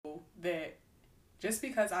just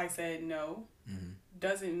because I said no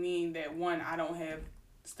doesn't mean that, one, I don't have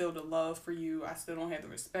still the love for you. I still don't have the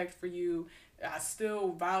respect for you. I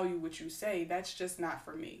still value what you say. That's just not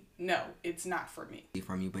for me. No, it's not for me.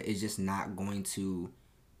 From you, but it's just not going to.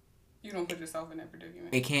 You don't put yourself in that predicament.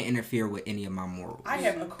 It can't interfere with any of my morals. I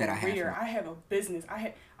have a career. I have a business.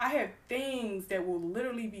 I have things that will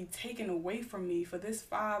literally be taken away from me for this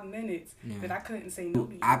 5 minutes that I couldn't say no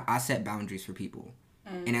to you. I set boundaries for people.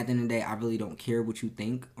 And at the end of the day, I really don't care what you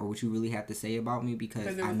think or what you really have to say about me because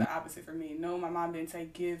it was the opposite for me. No, my mom didn't say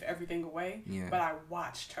give everything away, but I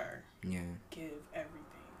watched her give everything.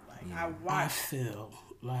 Like, I watched. I feel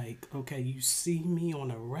like, okay, you see me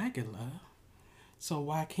on a regular, so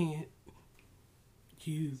why can't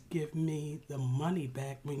you give me the money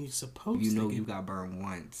back when you're supposed to? You know you got burned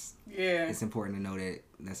once. Yeah. It's important to know that,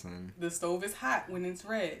 listen. The stove is hot when it's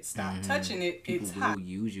red. Stop touching it. People it's hot. People will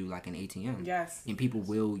use you like an ATM. Yes. And people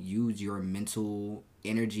will use your mental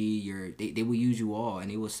energy, they will use you all and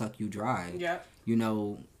they will suck you dry. Yep. You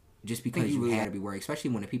know, just because you really had to be worried,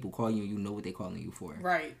 especially when the people call you, you know what they're calling you for.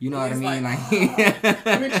 Right. You know what I mean? Like,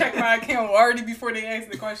 let me check my account already before they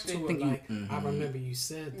ask the question. I remember you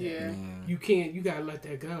said that. Yeah. You gotta let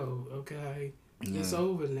that go, okay? Yeah. It's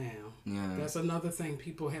over now. Yeah. That's another thing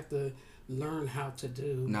people have to learn how to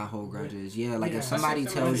do. Not hold grudges. If somebody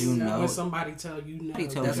tells you no. When somebody tells you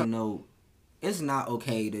no, it's not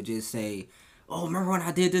okay to just say, oh, remember when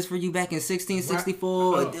I did this for you back in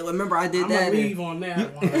 1664? Right. Remember I did that? I'm going to leave on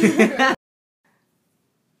that one.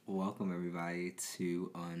 Welcome, everybody,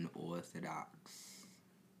 to Unorthodox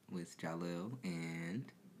with Jalil and...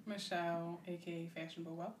 Michelle, a.k.a.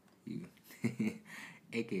 Fashionable Wealth. You.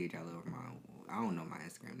 A.k.a. Jalil. I don't know my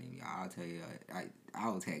Instagram name, y'all. I'll tell you.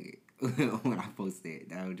 I'll tag it when I post it.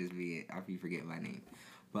 That'll just be it. I'll be forgetting my name.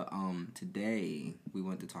 But today, we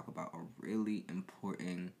want to talk about a really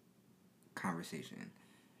important conversation,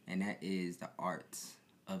 and that is the art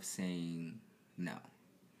of saying no.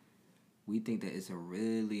 We think that it's a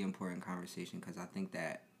really important conversation because I think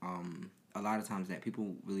that a lot of times that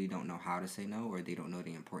people really don't know how to say no, or they don't know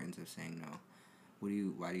the importance of saying no.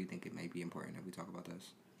 Why do you think it may be important that we talk about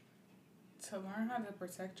this? To learn how to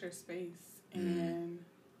protect your space and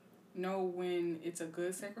know when it's a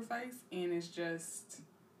good sacrifice and it's just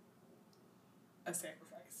a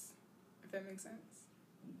sacrifice, if that makes sense.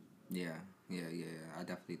 Yeah. I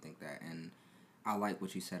definitely think that. And I like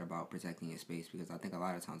what you said about protecting your space because I think a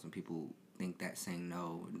lot of times when people think that saying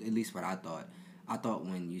no, at least what I thought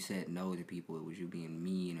when you said no to people, it was you being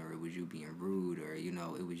mean or it was you being rude or,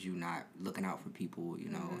 it was you not looking out for people,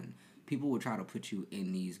 and people will try to put you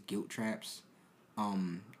in these guilt traps.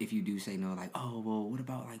 If you do say no, like, oh, well, what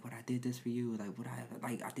about, like, what I did this for you? Like,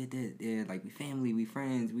 I did that. Yeah, like, we family, we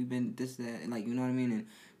friends, we've been this, that, and, like, you know what I mean? And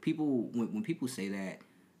people, when people say that,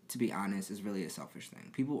 to be honest, it's really a selfish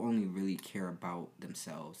thing. People only really care about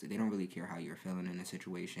themselves. They don't really care how you're feeling in a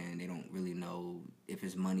situation. They don't really know if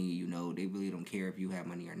it's money, they really don't care if you have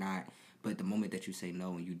money or not. But the moment that you say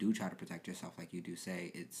no and you do try to protect yourself, like you do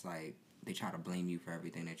say, it's like they try to blame you for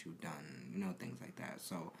everything that you've done, things like that.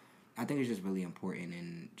 So I think it's just really important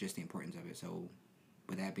and just the importance of it. So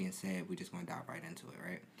with that being said, we're just going to dive right into it,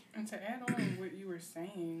 right? And to add on what you were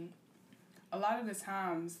saying, a lot of the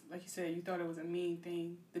times, like you said, you thought it was a mean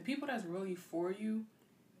thing. The people that's really for you,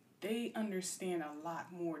 they understand a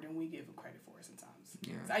lot more than we give them credit for sometimes.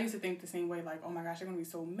 Yeah. So I used to think the same way, like, oh my gosh, they're going to be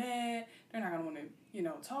so mad. They're not going to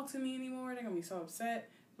want to, talk to me anymore. They're going to be so upset.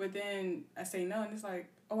 But then I say no, and it's like,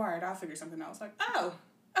 oh, all right, I'll figure something out. It's like, oh,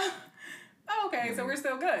 okay, so we're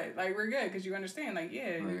still good. Like, we're good because you understand, like,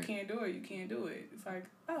 you can't do it, you can't do it. It's like,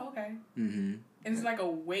 oh, okay. Mm-hmm. And it's like a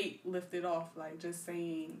weight lifted off, like, just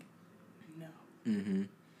saying no. Mm-hmm.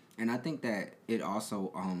 And I think that it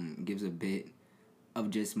also gives a bit of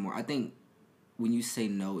just more... I think when you say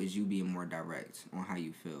no is you being more direct on how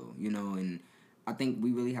you feel, and I think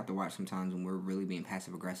we really have to watch sometimes when we're really being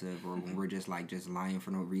passive-aggressive or when we're just lying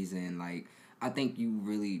for no reason. Like, I think you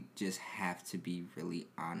really just have to be really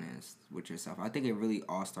honest with yourself. I think it really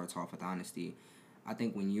all starts off with honesty. I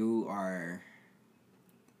think when you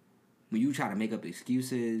try to make up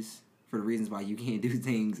excuses for the reasons why you can't do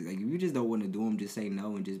things, like, if you just don't want to do them, just say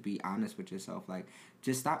no and just be honest with yourself. Like,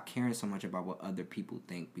 just stop caring so much about what other people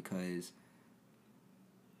think, because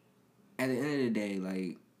at the end of the day,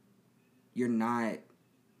 like, you're not...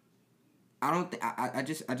 I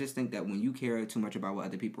just think that when you care too much about what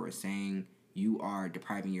other people are saying, you are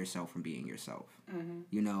depriving yourself from being yourself.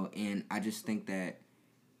 Mm-hmm. And I just think that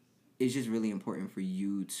it's just really important for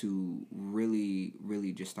you to really,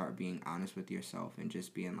 really just start being honest with yourself and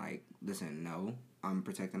just being like, listen, no, I'm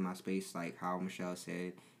protecting my space, like how Michelle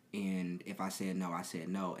said, and if I said no, I said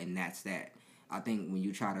no, and that's that. I think when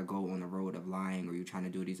you try to go on the road of lying or you trying to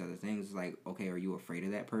do these other things, it's like, okay, are you afraid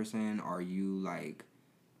of that person? Are you like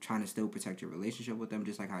trying to still protect your relationship with them?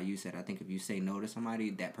 Just like how you said, I think if you say no to somebody,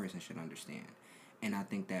 that person should understand. And I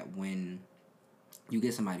think that when you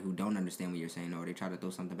get somebody who don't understand what you're saying or they try to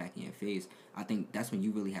throw something back in your face, I think that's when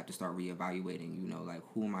you really have to start reevaluating, like,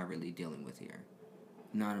 who am I really dealing with here?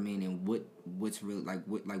 You know what I mean? And what's really,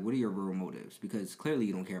 what are your real motives? Because clearly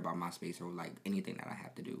you don't care about my space or, like, anything that I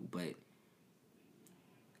have to do. But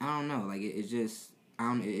I don't know. Like, it's just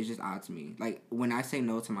odd to me. Like, when I say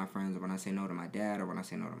no to my friends or when I say no to my dad or when I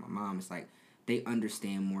say no to my mom, it's like they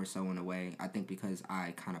understand more so in a way. I think because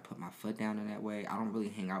I kind of put my foot down in that way. I don't really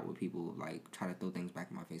hang out with people who, like, try to throw things back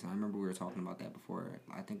in my face. And I remember we were talking about that before.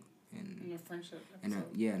 I think in the friendship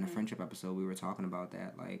episode. In the friendship episode, we were talking about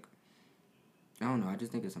that. Like, I don't know. I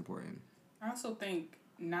just think it's important. I also think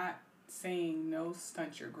not saying no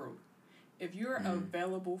stunts your growth. If you're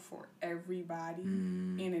available for everybody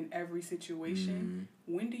and in every situation,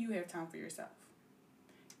 when do you have time for yourself?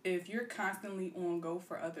 If you're constantly on go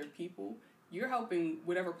for other people, you're helping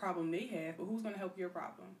whatever problem they have, but who's going to help your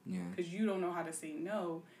problem? Yeah. Because you don't know how to say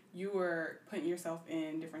no. You are putting yourself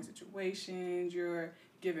in different situations. You're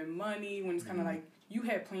giving money when it's kind of like you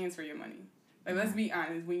had plans for your money. Like, let's be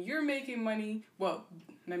honest. When you're making money, well,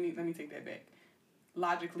 let me take that back.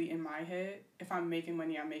 Logically, in my head, if I'm making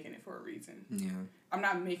money, I'm making it for a reason. Yeah. I'm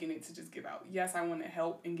not making it to just give out. Yes, I want to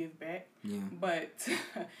help and give back. Yeah. But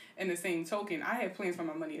in the same token, I have plans for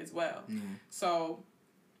my money as well. Yeah. So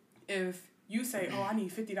if you say, oh, I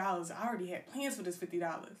need $50, I already had plans for this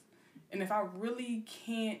 $50. And if I really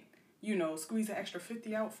can't, squeeze an extra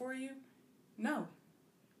 50 out for you, no.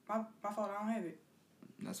 My fault, I don't have it.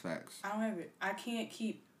 That's facts. I don't have it. I can't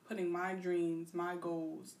keep putting my dreams, my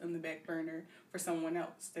goals in the back burner for someone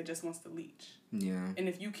else that just wants to leech. Yeah. And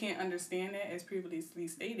if you can't understand that, as previously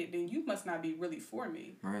stated, then you must not be really for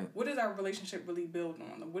me. Right. What is our relationship really built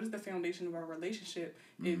on? What is the foundation of our relationship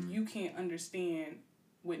if you can't understand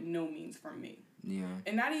what no means for me? Yeah.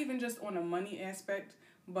 And not even just on a money aspect,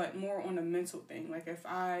 but more on a mental thing. Like, if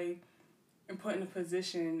I am put in a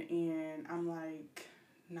position and I'm like,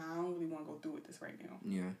 nah, I don't really want to go through with this right now.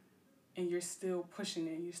 Yeah. And you're still pushing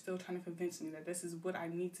it. You're still trying to convince me that this is what I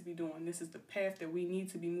need to be doing. This is the path that we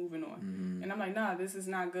need to be moving on. And I'm like, nah, this is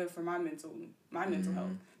not good for my mental health.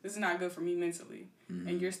 This is not good for me mentally.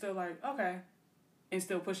 And you're still like, okay. And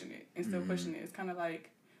still pushing it. And still pushing it. It's kind of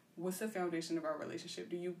like, what's the foundation of our relationship?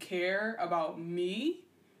 Do you care about me?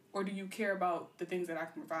 Or do you care about the things that I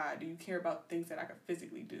can provide? Do you care about things that I can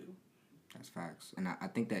physically do? That's facts. And I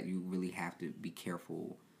think that you really have to be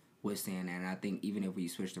careful with saying that. And I think even if we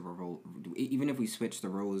switch the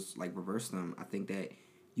roles, like reverse them, I think that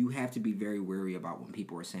you have to be very wary about when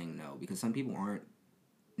people are saying no. Because some people aren't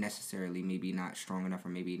necessarily maybe not strong enough or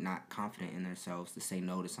maybe not confident in themselves to say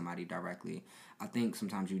no to somebody directly. I think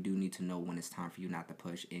sometimes you do need to know when it's time for you not to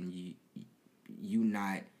push and you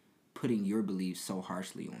not putting your beliefs so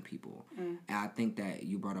harshly on people. And I think that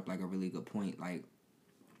you brought up like a really good point. Like,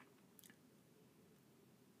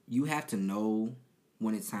 you have to know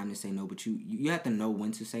when it's time to say no, but you have to know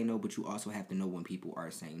when to say no, but you also have to know when people are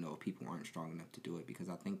saying no, if people aren't strong enough to do it. Because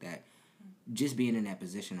I think that just being in that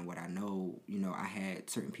position and what I know, I had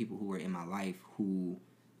certain people who were in my life who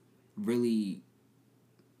really,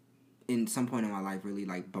 in some point in my life, really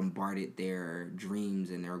like bombarded their dreams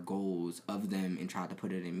and their goals of them and tried to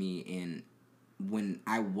put it in me. And when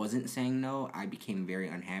I wasn't saying no, I became very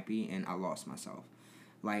unhappy and I lost myself.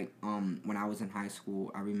 Like, when I was in high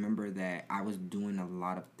school, I remember that I was doing a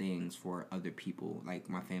lot of things for other people,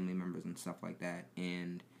 like my family members and stuff like that.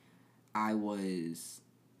 And I learned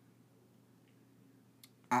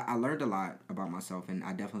a lot about myself, and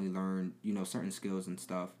I definitely learned, certain skills and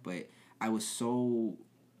stuff. But I was so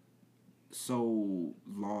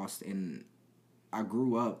lost, and I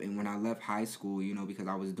grew up, and when I left high school, because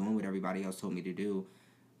I was doing what everybody else told me to do,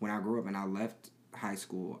 when I grew up and I left high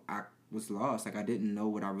school, I was lost. Like, I didn't know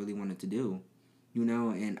what I really wanted to do,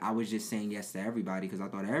 and I was just saying yes to everybody because I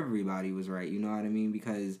thought everybody was right, you know what I mean?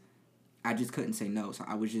 Because I just couldn't say no. So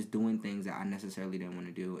I was just doing things that I necessarily didn't want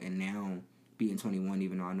to do. And now, being 21,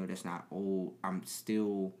 even though I know that's not old, I'm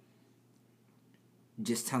still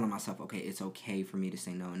just telling myself, okay, it's okay for me to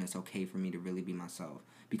say no, and it's okay for me to really be myself.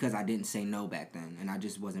 Because I didn't say no back then, and I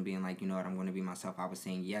just wasn't being like, you know what, I'm going to be myself. I was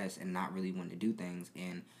saying yes and not really wanting to do things,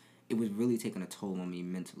 and it was really taking a toll on me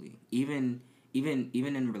mentally. Even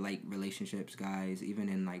in like relationships, guys, even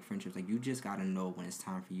in like friendships, like, you just gotta know when it's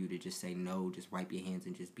time for you to just say no, just wipe your hands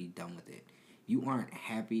and just be done with it. You aren't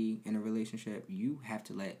happy in a relationship, you have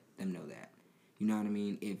to let them know that. You know what I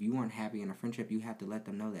mean? If you aren't happy in a friendship, you have to let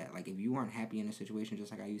them know that. Like, if you aren't happy in a situation, just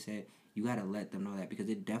like how you said, you got to let them know that, because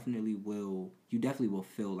it definitely will, you definitely will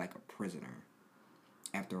feel like a prisoner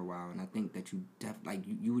after a while. And I think that you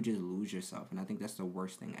would just lose yourself. And I think that's the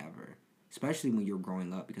worst thing ever. Especially when you're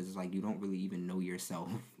growing up, because it's like you don't really even know yourself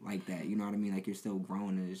like that. You know what I mean? Like, you're still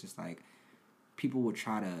growing, and it's just like people will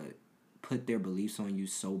try to put their beliefs on you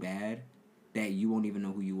so bad that you won't even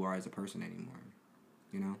know who you are as a person anymore.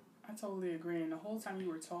 You know? I totally agree. And the whole time you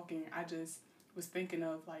were talking, I just was thinking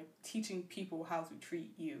of, like, teaching people how to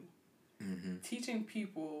treat you. Mm-hmm. Teaching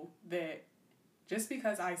people that just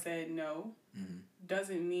because I said no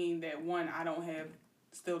doesn't mean that, one, I don't have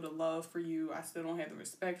still the love for you. I still don't have the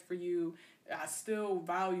respect for you. I still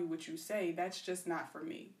value what you say. That's just not for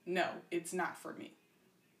me. No, it's not for me.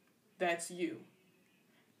 That's you.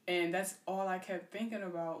 And that's all I kept thinking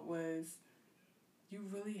about was, you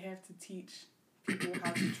really have to teach people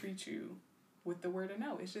how to treat you with the word of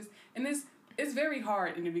no. It's just, and it's very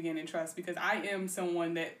hard in the beginning, trust, because I am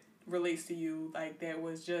someone that relates to you, like, that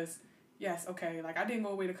was just, yes, okay, like, I didn't go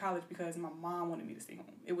away to college because my mom wanted me to stay home.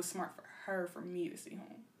 It was smart for me to stay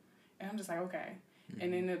home. And I'm just like, okay. Mm-hmm.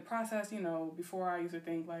 And in the process, you know, before I used to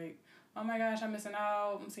think, like, oh my gosh, I'm missing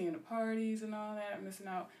out. I'm seeing the parties and all that. I'm missing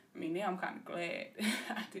out. I mean, now I'm kind of glad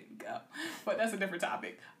I didn't go. But that's a different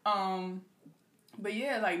topic. But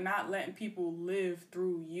yeah, like, not letting people live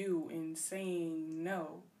through you and saying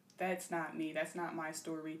no. That's not me. That's not my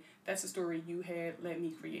story. That's the story you had. Let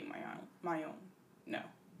me create my own. No.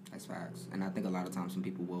 That's facts. And I think a lot of times some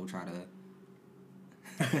people will try to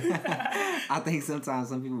I think sometimes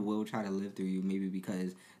some people will try to live through you, maybe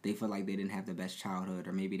because they feel like they didn't have the best childhood,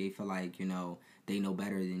 or maybe they feel like, you know, they know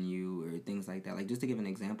better than you, or things like that. Like, just to give an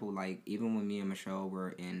example, like, even when me and Michelle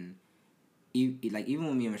were in, even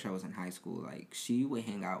when me and Michelle was in high school, like, she would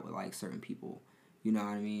hang out with, like, certain people, you know what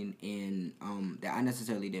I mean, and that I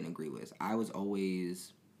necessarily didn't agree with.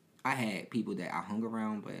 I had people that I hung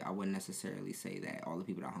around, but I wouldn't necessarily say that all the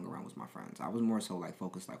people that I hung around was my friends. I was more so, like,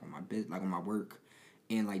 focused, like, on my on my work,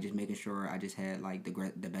 and, like, just making sure I just had, like,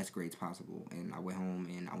 the best grades possible. And I went home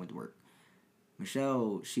and I went to work.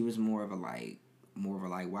 Michelle, she was more of a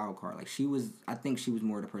wild card. Like, I think she was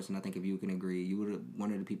more the person, I think if you can agree, you were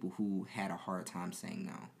one of the people who had a hard time saying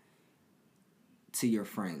no to your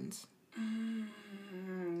friends.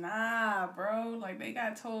 Nah, bro. Like, they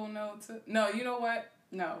got told no to... No, you know what?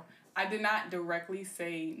 No. I did not directly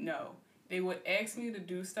say no. They would ask me to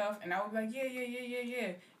do stuff, and I would be like,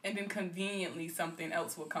 yeah. And then conveniently something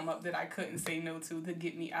else would come up that I couldn't say no to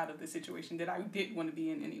get me out of the situation that I didn't want to be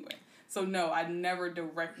in anyway. So, no, I never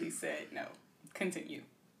directly said no. Continue.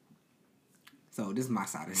 So, this is my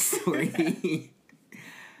side of the story.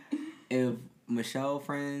 If Michelle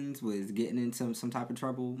friends was getting into some type of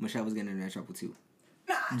trouble, Michelle was getting into that trouble too.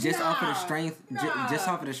 Off of the strength, just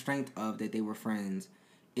off of the strength of that they were friends.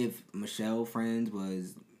 If Michelle friends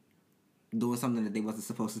was doing something that they wasn't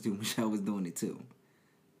supposed to do, Michelle was doing it too.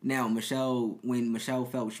 Now, when Michelle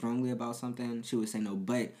felt strongly about something, she would say no.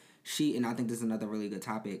 But and I think this is another really good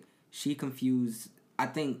topic, I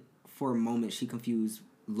think for a moment, she confused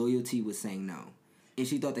loyalty with saying no. And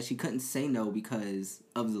she thought that she couldn't say no because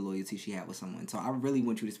of the loyalty she had with someone. So I really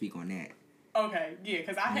want you to speak on that. Okay, yeah,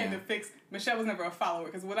 because I had to fix... Michelle was never a follower,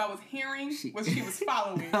 because what I was hearing was she was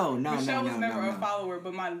following. Michelle was never a follower,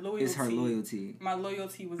 but my loyalty... It's her loyalty. My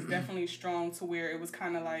loyalty was definitely strong to where it was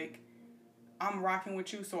kind of like, I'm rocking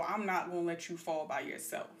with you, so I'm not going to let you fall by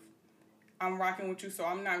yourself. I'm rocking with you, so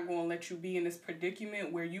I'm not going to let you be in this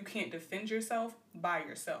predicament where you can't defend yourself by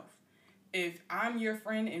yourself. If I'm your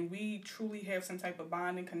friend and we truly have some type of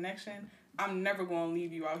bond and connection, I'm never going to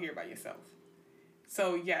leave you out here by yourself.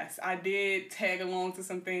 So, yes, I did tag along to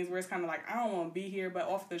some things where it's kind of like, I don't want to be here, but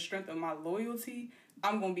off the strength of my loyalty,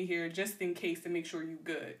 I'm going to be here just in case to make sure you're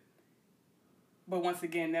good. But once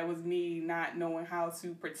again, that was me not knowing how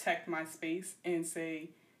to protect my space and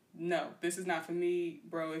say, no, this is not for me,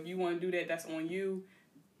 bro. If you want to do that, that's on you.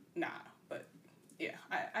 Nah, but yeah,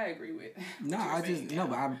 I agree with. No,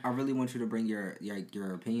 but I really want you to bring your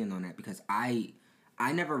opinion on that, because I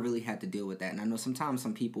never really had to deal with that. And I know sometimes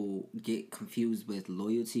some people get confused with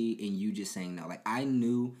loyalty and you just saying no. Like, I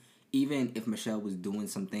knew even if Michelle was doing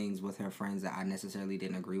some things with her friends that I necessarily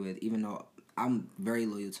didn't agree with, even though I'm very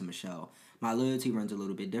loyal to Michelle, my loyalty runs a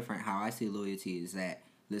little bit different. How I see loyalty is that,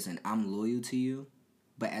 listen, I'm loyal to you,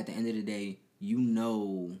 but at the end of the day, you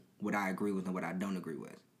know what I agree with and what I don't agree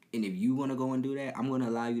with. And if you want to go and do that, I'm going to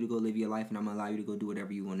allow you to go live your life, and I'm going to allow you to go do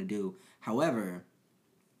whatever you want to do. However,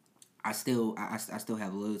 I still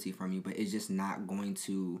have loyalty from you, but it's just not going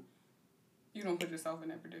to... You don't put yourself in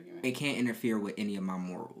that predicament. It can't interfere with any of my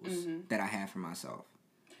morals that I have for myself.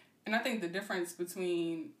 And I think the difference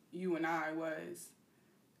between you and I was,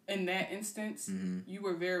 in that instance, you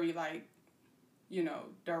were very, like, you know,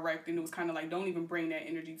 direct, and it was kind of like, don't even bring that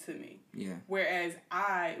energy to me. Yeah. Whereas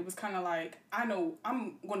it was kind of like, I know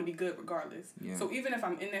I'm going to be good regardless. Yeah. So even if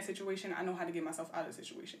I'm in that situation, I know how to get myself out of the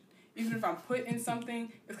situation. Even if I'm put in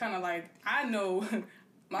something, it's kind of like, I know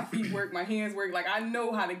my feet work, my hands work. Like, I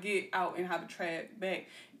know how to get out and how to track back.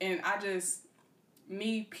 And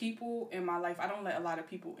people in my life, I don't let a lot of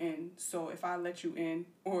people in. So if I let you in,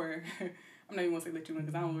 or I'm not even going to say let you in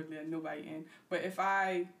because I don't really let nobody in. But if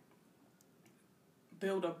I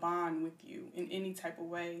build a bond with you in any type of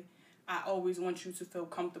way, I always want you to feel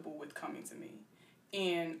comfortable with coming to me.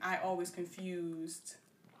 And I always confused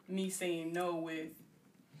me saying no with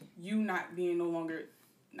you not being no longer,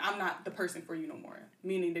 I'm not the person for you no more.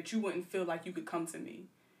 Meaning that you wouldn't feel like you could come to me.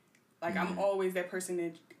 Like, I'm always that person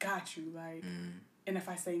that got you. Like, and if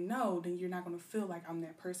I say no, then you're not going to feel like I'm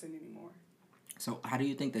that person anymore. So how do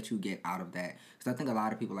you think that you get out of that? Because I think a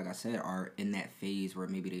lot of people, like I said, are in that phase where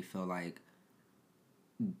maybe they feel like,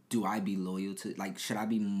 do I be loyal to, like, should I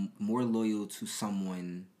be more loyal to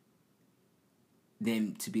someone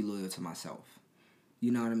than to be loyal to myself?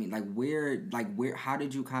 You know what I mean? Where, how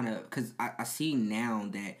did you kind of, because I see now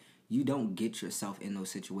that you don't get yourself in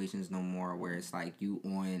those situations no more where it's like you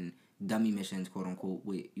on dummy missions, quote unquote,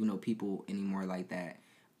 with, you know, people anymore like that.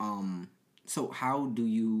 So how do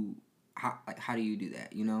you do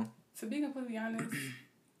that, you know? To be completely honest,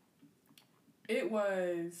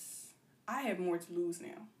 I have more to lose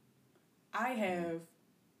now. I have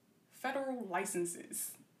federal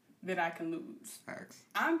licenses that I can lose. Facts.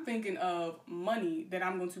 I'm thinking of money that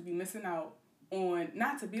I'm going to be missing out on,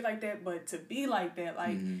 not to be like that, but to be like that.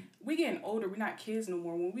 Like, we getting older, we're not kids no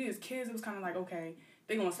more. When we was kids, it was kind of like, okay,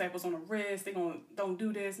 they going to slap us on the wrist, they going to, don't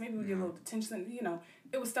do this, maybe we get a little detention, you know.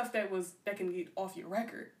 It was stuff that can get off your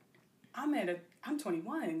record. I'm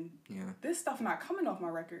 21. Yeah. This stuff not coming off my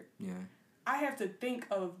record. Yeah. I have to think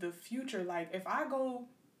of the future. Like, if I go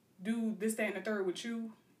do this, that, and the third with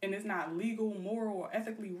you, and it's not legal, moral, or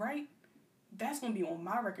ethically right, that's going to be on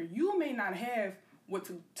my record. You may not have what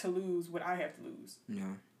to lose, what I have to lose.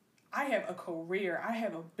 Yeah. I have a career. I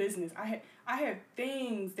have a business. I have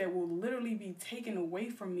things that will literally be taken away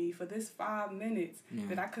from me for this 5 minutes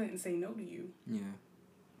that I couldn't say no to you. Yeah.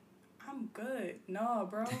 I'm good. No,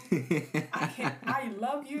 bro. I can't. I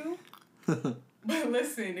love you. But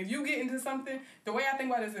listen, if you get into something, the way I think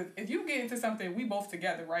about this is, if you get into something, we both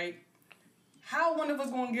together, right? How one of us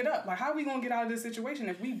going to get up? Like, how we going to get out of this situation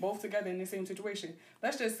if we both together in the same situation?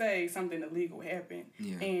 Let's just say something illegal happened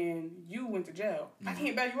and you went to jail. I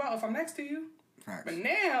can't bail you out if I'm next to you. Facts. But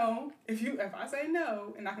now, if I say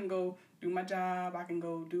no and I can go do my job, I can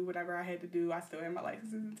go do whatever I had to do, I still have my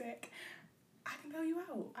license intact, I can bail you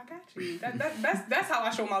out. I got you. That's how I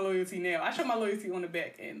show my loyalty now. I show my loyalty on the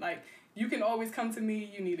back end. Like, you can always come to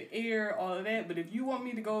me. You need an ear, all of that. But if you want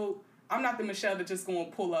me to go, I'm not the Michelle that just going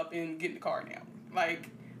to pull up and get in the car now. Like,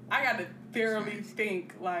 I got to thoroughly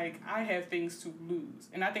think, like, I have things to lose.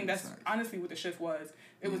 And I think that's honestly what the shift was.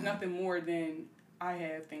 It was nothing more than I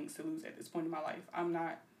have things to lose at this point in my life. I'm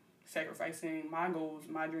not sacrificing my goals,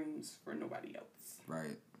 my dreams for nobody else.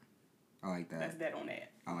 Right. I like that. That's that on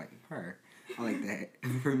that. I like her. I like that.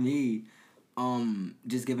 For me,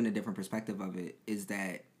 just giving a different perspective of it is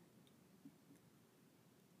that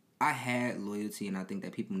I had loyalty, and I think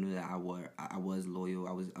that people knew that I was loyal.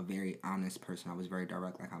 I was a very honest person. I was very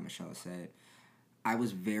direct, like how Michelle said. I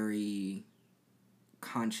was very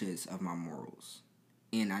conscious of my morals.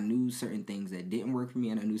 And I knew certain things that didn't work for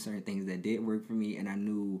me, and I knew certain things that did work for me, and I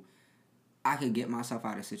knew I could get myself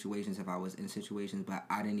out of situations if I was in situations, but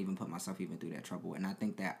I didn't even put myself even through that trouble. And I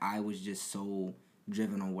think that I was just so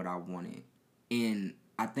driven on what I wanted. And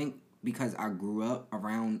I think because I grew up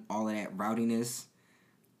around all of that rowdiness,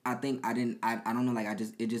 I think I don't know, like,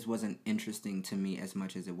 it just wasn't interesting to me as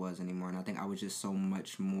much as it was anymore. And I think I was just so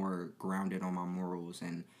much more grounded on my morals.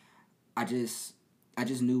 And I just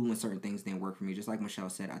knew when certain things didn't work for me. Just like Michelle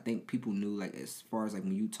said, I think people knew, like, as far as, like,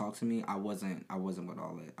 when you talk to me, I wasn't with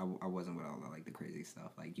all that. I wasn't with all that, like, the crazy stuff.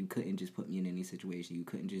 Like, you couldn't just put me in any situation. You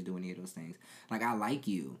couldn't just do any of those things. Like, I like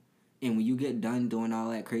you. And when you get done doing all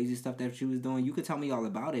that crazy stuff that you was doing, you could tell me all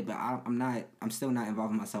about it, but I'm still not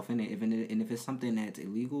involving myself in it. If it's something that's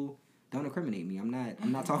illegal, don't incriminate me. I'm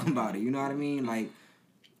not talking about it. You know what I mean? Like,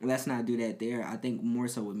 let's not do that there. I think more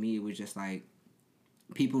so with me, it was just like,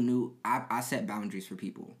 people knew I set boundaries for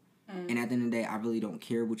people. And at the end of the day, I really don't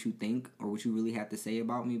care what you think or what you really have to say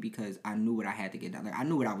about me, because I knew what I had to get done. Like, I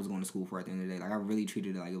knew what I was going to school for at the end of the day. Like, I really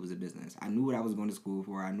treated it like it was a business. I knew what I was going to school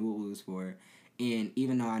for. I knew what it was for. And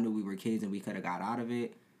even though I knew we were kids and we could have got out of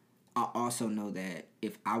it, I also know that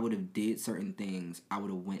if I would have did certain things, I would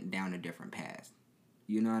have went down a different path.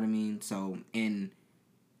 You know what I mean? So, and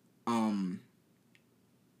I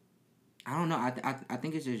don't know. I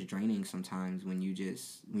think it's just draining sometimes when you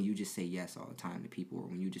just say yes all the time to people, or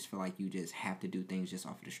when you just feel like you just have to do things just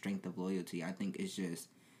off of the strength of loyalty. I think it's just,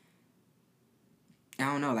 I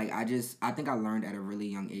don't know. Like, I think I learned at a really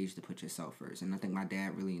young age to put yourself first, and I think my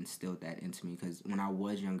dad really instilled that into me, because when I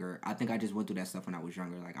was younger, I think I just went through that stuff when I was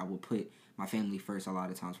younger. Like, I would put my family first a lot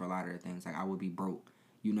of times for a lot of the things. Like, I would be broke.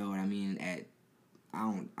 You know what I mean? I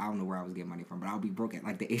don't know where I was getting money from, but I would be broke at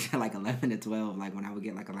like the age of like 11 to 12, like when I would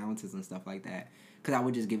get like allowances and stuff like that, because I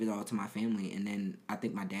would just give it all to my family. And then I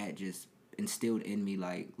think my dad just instilled in me,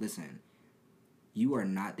 like, listen, you are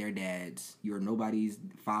not their dads. You're nobody's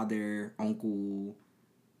father, uncle.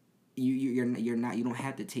 You're not. You don't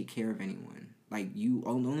have to take care of anyone. Like, the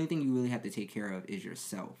only thing you really have to take care of is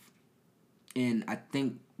yourself. And I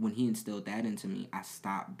think when he instilled that into me, I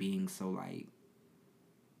stopped being so like,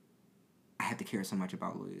 I have to care so much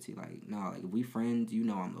about loyalty. Like, no, like, if we friends, you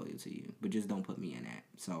know I'm loyal to you, but just don't put me in that.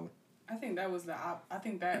 So I think that was I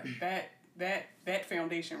think that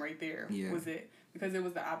foundation right there was it, because it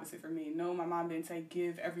was the opposite for me. No, my mom didn't say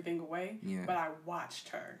give everything away, but I watched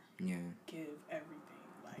her give everything.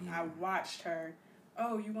 Like, I watched her.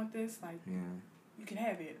 Oh, you want this? Like, you can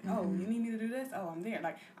have it. Oh, you need me to do this? Oh, I'm there.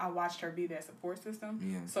 Like, I watched her be that support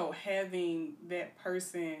system. So having that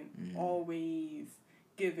person always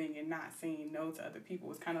giving and not saying no to other people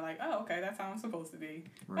was kind of like, oh, okay, that's how I'm supposed to be.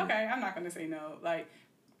 Right. Okay, I'm not going to say no. Like,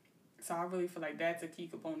 so I really feel like that's a key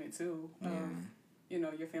component too of, you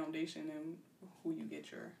know, your foundation and who you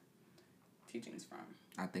get your teachings from.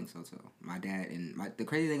 I think so too. My dad, and the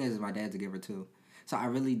crazy thing is my dad's a giver too. So I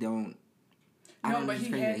really don't. No, but he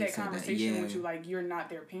had that conversation with you, like, you're not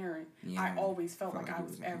their parent. I always felt like I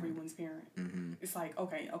was everyone's parent. It's like,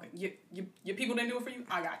 okay, your people didn't do it for you,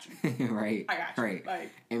 I got you. Right. I got you. Right. Like,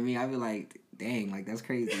 and me, I'd be like, dang, like, that's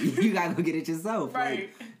crazy. You gotta go get it yourself. Right.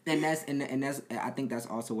 Like, and that's I think that's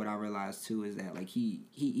also what I realized too, is that, like,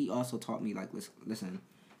 he also taught me, like, listen,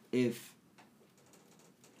 if.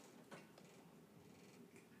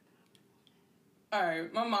 All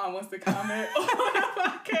right, my mom wants to comment on the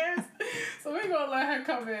podcast, so we're gonna let her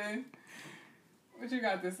come in. What you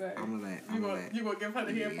got to say? You gonna give her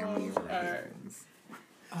the headphones?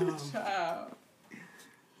 All right. Child.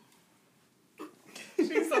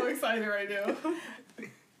 She's so excited right now.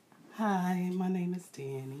 Hi, my name is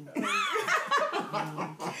Danny.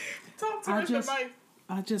 Talk to Mr. Mike.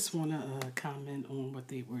 I just want to comment on what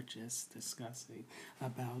they were just discussing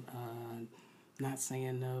about not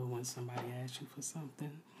saying no when somebody asks you for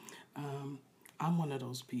something. I'm one of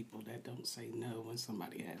those people that don't say no when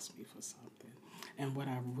somebody asks me for something. And what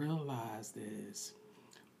I realized is,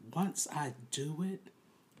 once I do it,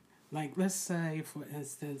 like, let's say, for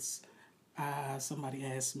instance, somebody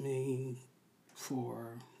asked me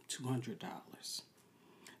for $200.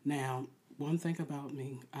 Now, one thing about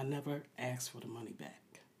me, I never ask for the money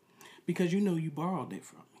back, because you know you borrowed it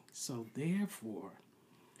from me. So therefore,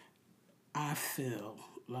 I feel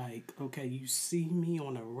like, okay, you see me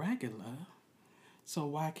on a regular, so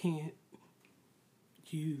why can't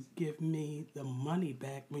you give me the money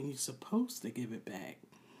back when you're supposed to give it back?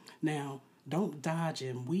 Now, don't dodge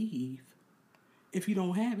and weave. If you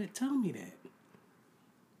don't have it, tell me that.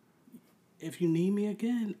 If you need me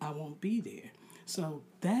again, I won't be there. So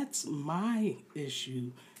that's my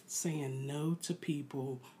issue, saying no to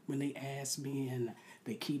people when they ask me and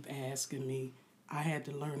they keep asking me. I had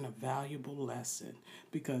to learn a valuable lesson,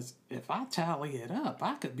 because if I tally it up,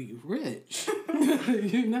 I could be rich,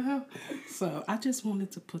 you know? So I just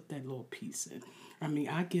wanted to put that little piece in. I mean,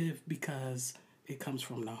 I give because it comes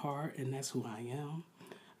from the heart, and that's who I am.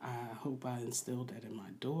 I hope I instilled that in my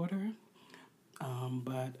daughter.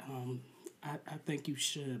 But I think you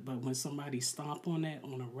should. But when somebody stomp on that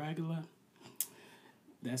on a regular,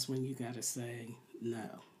 that's when you got to say no.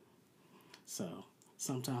 So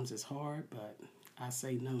sometimes it's hard, but I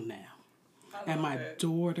say no now. And my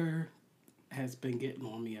daughter has been getting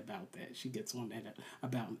on me about that. She gets on that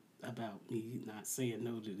about me not saying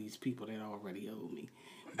no to these people that already owe me.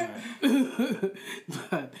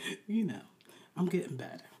 But you know, I'm getting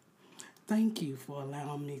better. Thank you for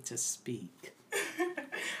allowing me to speak.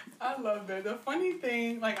 I love that. The funny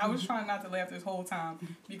thing, like, I was trying not to laugh this whole time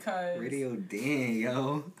because Radio Dan,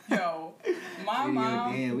 yo. My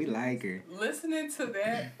mom, Dan, we like her. Listening to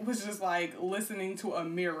that was just like listening to a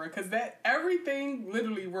mirror, because that everything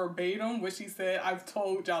literally verbatim what she said, I've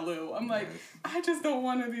told Jalil. I'm like, I just don't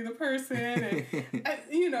want to be the person, and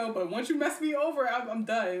but once you mess me over, I'm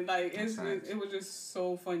done. Like, That's it was just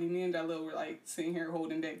so funny. Me and Jalil were, like, sitting here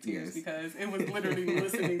holding back tears Yes. because it was literally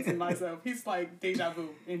listening to myself. He's like, deja vu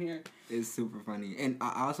in here. It's super funny. And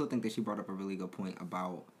I also think that she brought up a really good point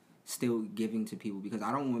about still giving to people, because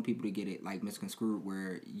I don't want people to get it, like, misconstrued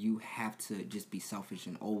where you have to just be selfish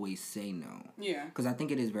and always say no. Yeah. Because I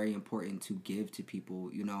think it is very important to give to people.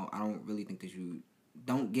 I don't really think that you...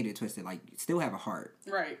 Don't get it twisted. Like, still have a heart.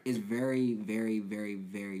 Right. It's very, very, very,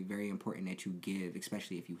 very, very important that you give,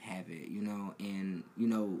 especially if you have it, And,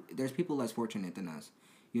 there's people less fortunate than us,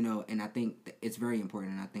 and I think that it's very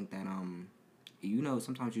important. And I think that,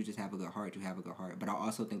 sometimes you just have a good heart, you have a good heart. But I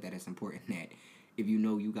also think that it's important that if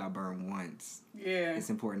you got burned once, yeah, it's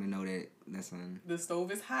important to know that, listen... The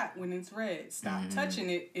stove is hot when it's red. Stop touching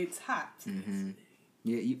it. It's hot. Mm-hmm.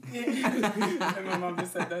 Yeah, And my mom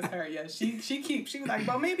just said that's her. Yeah, she was like,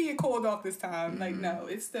 well, maybe it cooled off this time. Like, no,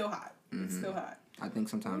 it's still hot. It's still hot. I think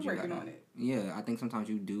sometimes we're working on it. Yeah, I think sometimes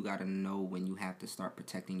you do gotta know when you have to start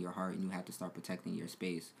protecting your heart and you have to start protecting your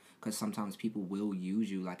space, because sometimes people will use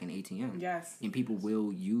you like an ATM. Yes. And people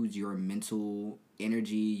will use your mental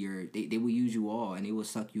energy. They will use you all, and they will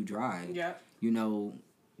suck you dry. Yep.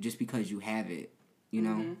 Just because you have it.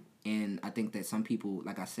 And I think that some people,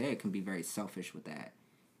 like I said, can be very selfish with that.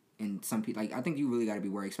 And some people, like, I think you really got to be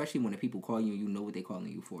worried, especially when the people call you and you know what they're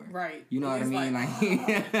calling you for. Right. You know what I mean?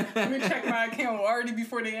 Let me check my account already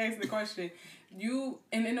before they ask the question.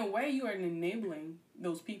 And in a way, you are enabling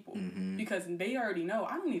those people because they already know,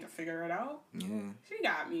 I don't need to figure it out. Yeah. She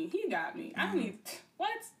got me. He got me. I don't need,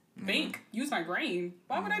 what? Think, use my brain.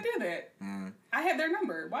 Why would I do that? I have their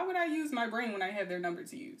number. Why would I use my brain when I have their number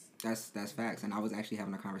to use? That's facts. And I was actually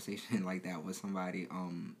having a conversation like that with somebody.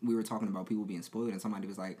 We were talking about people being spoiled, and somebody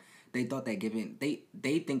was like, they thought that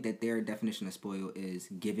they think that their definition of spoiled is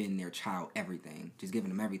giving their child everything, just giving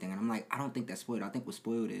them everything. And I'm like, I don't think that's spoiled. I think what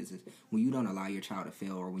spoiled is when you don't allow your child to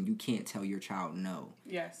fail, or when you can't tell your child no.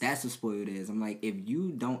 Yes. That's what spoiled is. I'm like, if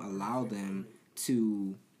you don't allow them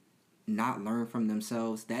to not learn from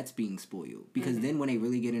themselves, that's being spoiled. Because then when they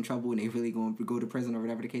really get in trouble and they really go to prison or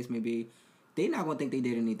whatever the case may be, they're not going to think they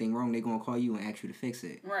did anything wrong. They're going to call you and ask you to fix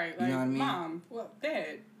it. Right. You know what I mean? Mom, well,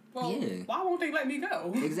 Dad, well, yeah. Why won't they let me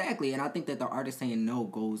go? Exactly. And I think that the art of saying no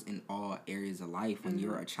goes in all areas of life. When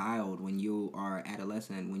you're a child, when you are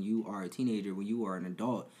adolescent, when you are a teenager, when you are an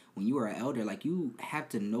adult, when you are an elder, like, you have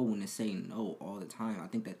to know when to say no all the time. I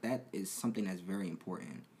think that is something that's very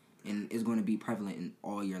important and is going to be prevalent in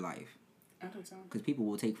all your life. I think so. Because people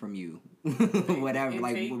will take from you,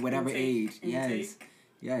 whatever age.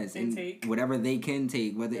 Yes, and whatever they can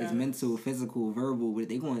take, whether it's mental, physical, verbal,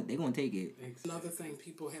 they going to take it. Another thing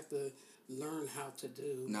people have to learn how to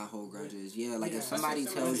do. Not hold grudges. Yeah, like if somebody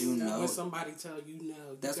tells you no. When somebody tells you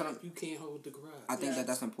no, you can't hold the grudge. I think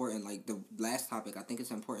that's important. Like the last topic, I think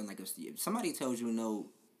it's important. Like if somebody tells you no,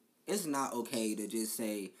 it's not okay to just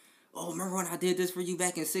say, oh, remember when I did this for you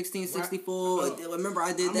back in 1664? Remember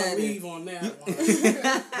I did I'm that? I'm going to leave on that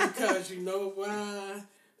one. Because you know why?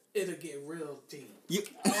 It'll get real deep.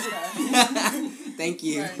 Thank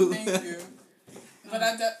you. Right, thank you. But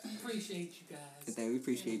I appreciate you guys. We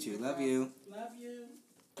appreciate you. Love you. Love you.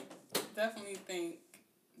 Definitely think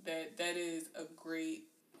that is a great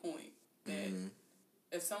point. That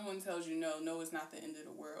if someone tells you no is not the end of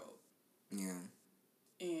the world. Yeah.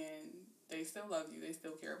 And they still love you. They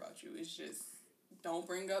still care about you. It's just, don't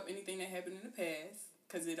bring up anything that happened in the past,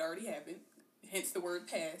 because it already happened. Hence the word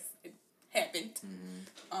past. It happened.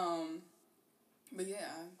 But yeah,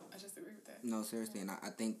 I just agree with that. No, seriously, and I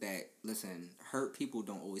think that, listen, hurt people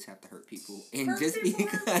don't always have to hurt people. And just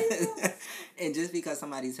because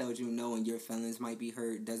somebody tells you no and your feelings might be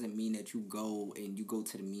hurt doesn't mean that you go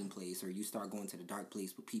to the mean place or you start going to the dark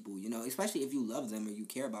place with people, especially if you love them or you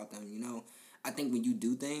care about them, I think when you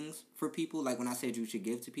do things for people, like when I said you should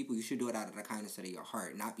give to people, you should do it out of the kindness of your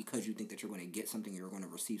heart, not because you think that you're going to get something, you're going to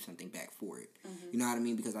receive something back for it. You know what I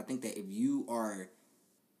mean? Because I think that if you are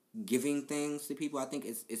giving things to people, I think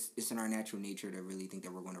it's in our natural nature to really think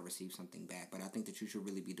that we're going to receive something back. But I think that you should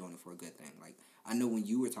really be doing it for a good thing. Like, I know when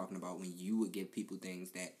you were talking about when you would give people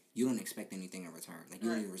things that you don't expect anything in return. Like, you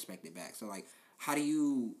don't even respect it back. So, like, how did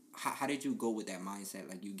you go with that mindset?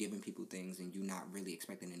 Like, you giving people things and you not really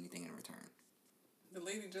expecting anything in return? The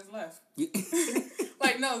lady just left.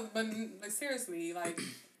 No, but like, seriously, like,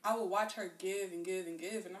 I would watch her give and give and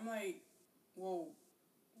give, and I'm like, whoa,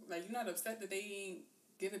 like, you're not upset that they ain't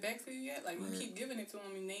give it back to you yet? Like, you keep giving it to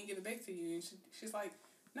them and they ain't give it back to you. And she's like,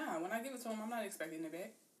 nah, when I give it to them, I'm not expecting it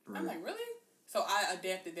back. I'm like, really? So I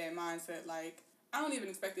adapted that mindset, like, I don't even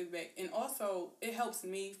expect it back. And also, it helps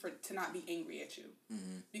me to not be angry at you.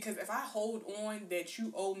 Mm-hmm. Because if I hold on that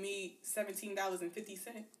you owe me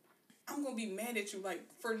 $17.50, I'm going to be mad at you, like,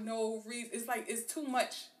 for no reason. It's like, it's too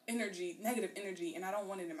much energy, negative energy, and I don't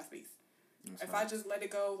want it in my space. If I just let it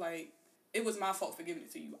go, like, it was my fault for giving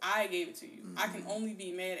it to you. I gave it to you. Mm-hmm. I can only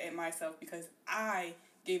be mad at myself because I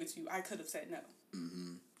gave it to you. I could have said no.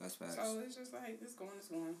 Mm-hmm. That's facts. So it's just like, it's going,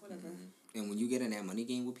 whatever. Mm-hmm. And when you get in that money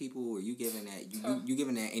game with people, or you giving that, you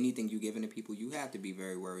giving that anything you giving to people, you have to be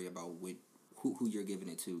very worried about who you're giving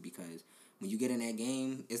it to, because when you get in that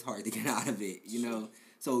game, it's hard to get out of it, you know?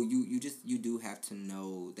 So you do have to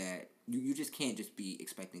know that you just can't just be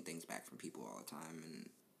expecting things back from people all the time, and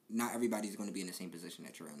not everybody's going to be in the same position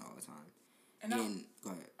that you're in all the time. And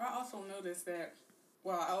go ahead. I also noticed that,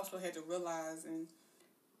 I also had to realize and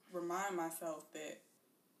remind myself that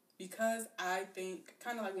because I think,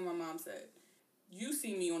 kind of like what my mom said, you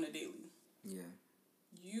see me on a daily. Yeah.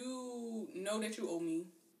 You know that you owe me.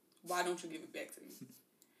 Why don't you give it back to me?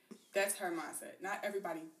 That's her mindset. Not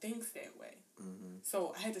everybody thinks that way. Mm-hmm.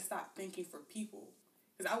 So I had to stop thinking for people.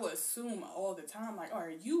 Because I would assume all the time, like, all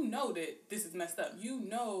right, you know that this is messed up. You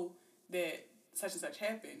know that such and such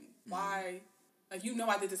happened. Why? Like, you know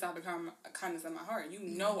I did this out of kindness of my heart. You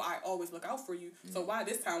know I always look out for you. So why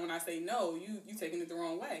this time when I say no, you taking it the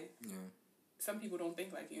wrong way? Yeah. Some people don't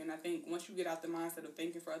think like you. And I think once you get out the mindset of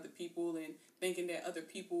thinking for other people and thinking that other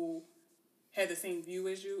people have the same view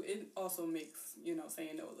as you, it also makes,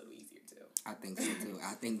 saying no a little easier too. I think so too.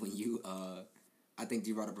 I think when you I think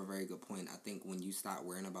you brought up a very good point. I think when you stop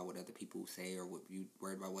worrying about what other people say, or what you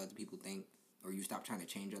worried about what other people think, or you stop trying to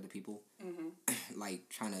change other people, like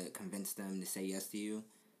trying to convince them to say yes to you,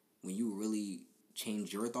 when you really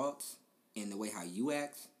change your thoughts and the way how you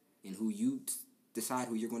act and who you decide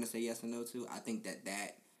who you're going to say yes and no to, I think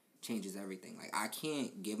that changes everything. Like, I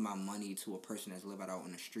can't give my money to a person that's living out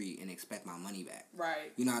on the street and expect my money back.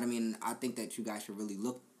 Right. You know what I mean? I think that you guys should really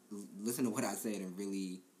listen to what I said and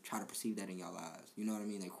really try to perceive that in your lives. You know what I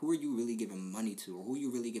mean? Like, who are you really giving money to, or who are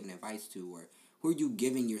you really giving advice to, or who are you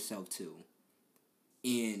giving yourself to?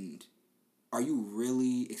 And are you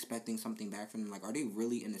really expecting something back from them? Like, are they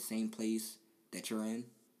really in the same place that you're in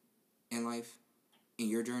life, in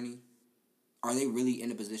your journey? Are they really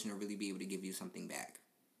in a position to really be able to give you something back?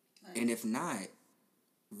 Right. And if not,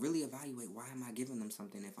 really evaluate, why am I giving them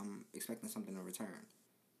something if I'm expecting something in return?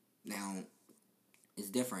 Now, it's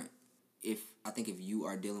different. I think if you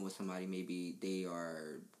are dealing with somebody, maybe they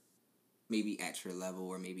are at your level,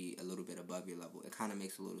 or maybe a little bit above your level, it kind of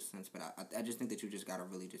makes a little sense. But I just think that you just got to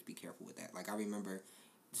really just be careful with that. Like, I remember,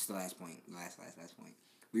 just the last point,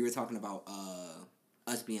 we were talking about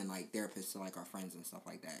us being, like, therapists to, like, our friends and stuff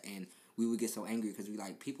like that. And we would get so angry because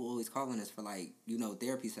people always calling us for, like,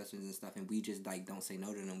 therapy sessions and stuff. And we just, like, don't say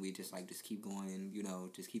no to them. We just, like, just keep going,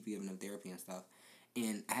 just keep giving them therapy and stuff.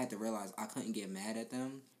 And I had to realize I couldn't get mad at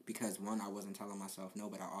them because, one, I wasn't telling myself no,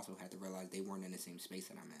 but I also had to realize they weren't in the same space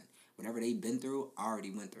that I'm in. Whatever they've been through, I already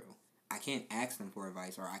went through. I can't ask them for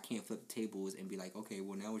advice, or I can't flip the tables and be like, okay,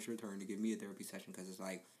 well, now it's your turn to give me a therapy session, because it's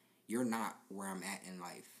like, you're not where I'm at in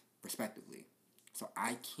life, respectively. So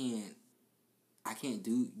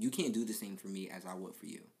you can't do the same for me as I would for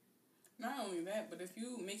you. Not only that, but if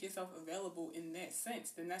you make yourself available in that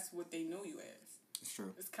sense, then that's what they know you as. It's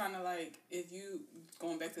true. It's kind of like, if you,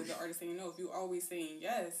 going back to the artist saying no, if you're always saying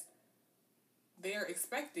yes, they're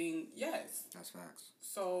expecting yes. That's facts.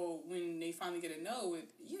 So when they finally get a no,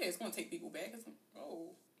 it's going to take people back. It's like,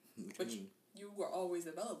 but you were always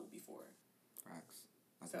available before. Facts.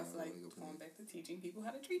 So it's like going back to teaching people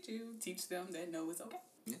how to treat you. Teach them that no is okay.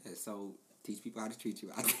 Yeah, so teach people how to treat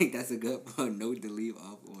you. I think that's a good note to leave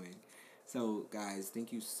off on. So, guys,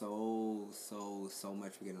 thank you so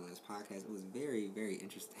much for getting on this podcast. It was very, very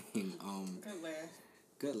interesting.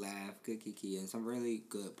 Good laugh, good kiki, and some really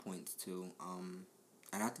good points, too.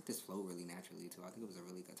 And I think this flowed really naturally, too. I think it was a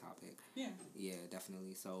really good topic. Yeah. Yeah,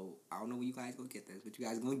 definitely. So, I don't know when you guys gonna get this, but you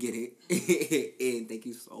guys gonna get it. And thank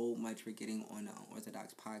you so much for getting on the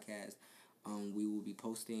Orthodox Podcast. We will be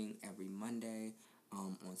posting every Monday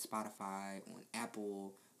on Spotify, on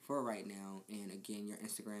Apple, for right now. And again, your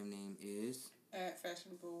Instagram name is? At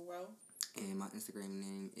Fashionable Wealth. And my Instagram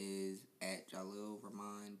name is at Jalil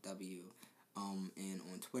Rahman W. And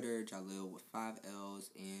on Twitter, Jalil with 5 L's.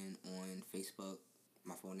 And on Facebook,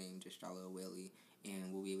 my full name, just Jalil Willie.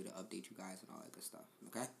 And we'll be able to update you guys and all that good stuff.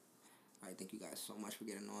 Okay? Alright, thank you guys so much for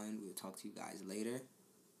getting on. We'll talk to you guys later.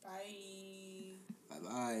 Bye.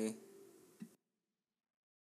 Bye-bye.